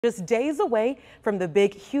Just days away from the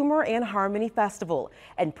big Humor and Harmony Festival,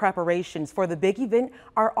 and preparations for the big event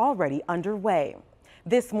are already underway.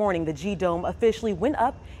 This morning, the G-Dome officially went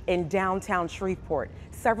up in downtown Shreveport.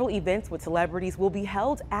 Several events with celebrities will be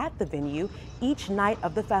held at the venue each night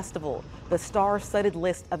of the festival. The star-studded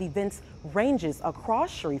list of events ranges across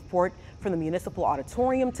Shreveport, from the Municipal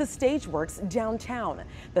Auditorium to Stageworks downtown.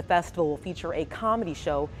 The festival will feature a comedy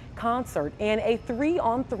show, concert, and a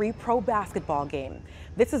 3-on-3 pro basketball game.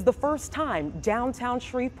 This is the first time downtown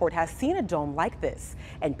Shreveport has seen a dome like this,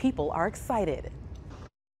 and people are excited.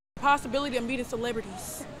 Possibility of meeting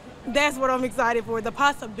celebrities. That's what I'm excited for, the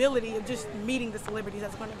possibility of just meeting the celebrities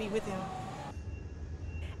that's going to be with him.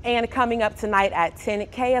 And coming up tonight at 10,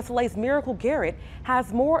 KSLA's Miracle Garrett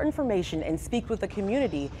has more information and speaks with the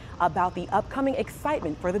community about the upcoming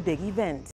excitement for the big event.